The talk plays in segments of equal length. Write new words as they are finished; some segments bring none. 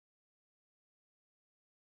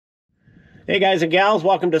Hey guys and gals,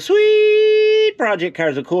 welcome to Sweet Project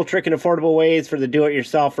Cars, a cool, trick, and affordable ways for the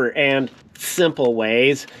do-it-yourselfer and simple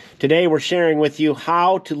ways. Today we're sharing with you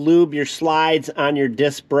how to lube your slides on your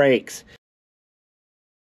disc brakes.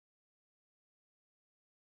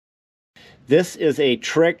 This is a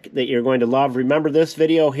trick that you're going to love. Remember this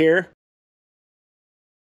video here?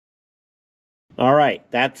 Alright,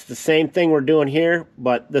 that's the same thing we're doing here,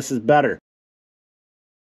 but this is better.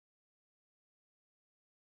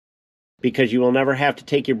 Because you will never have to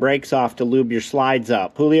take your brakes off to lube your slides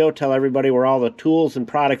up. Julio, tell everybody where all the tools and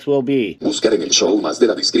products will be. Buscar en el show más de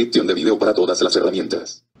la descripción de video para todas las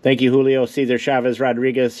herramientas. Thank you, Julio, Cesar Chavez,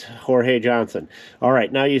 Rodriguez, Jorge Johnson. All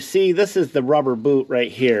right, now you see this is the rubber boot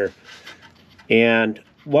right here. And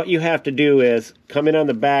what you have to do is come in on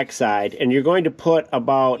the back side, and you're going to put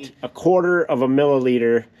about 1/4 of a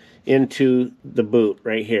milliliter into the boot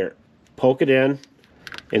right here. Poke it in,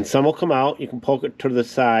 and some will come out. You can poke it to the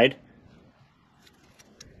side.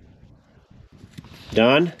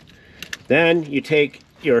 Done. Then you take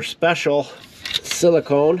your special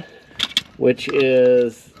silicone, which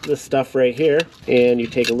is this stuff right here, and you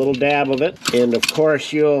take a little dab of it, and of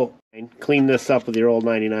course you'll clean this up with your old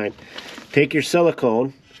 99. Take your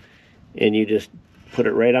silicone and you just put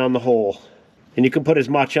it right on the hole, and you can put as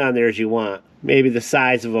much on there as you want, maybe the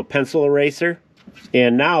size of a pencil eraser.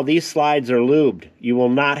 And now these slides are lubed. You will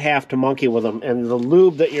not have to monkey with them, and the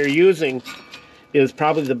lube that you're using is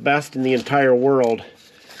probably the best in the entire world.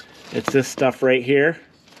 It's this stuff right here,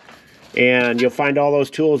 and you'll find all those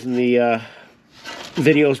tools in the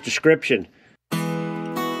video's description.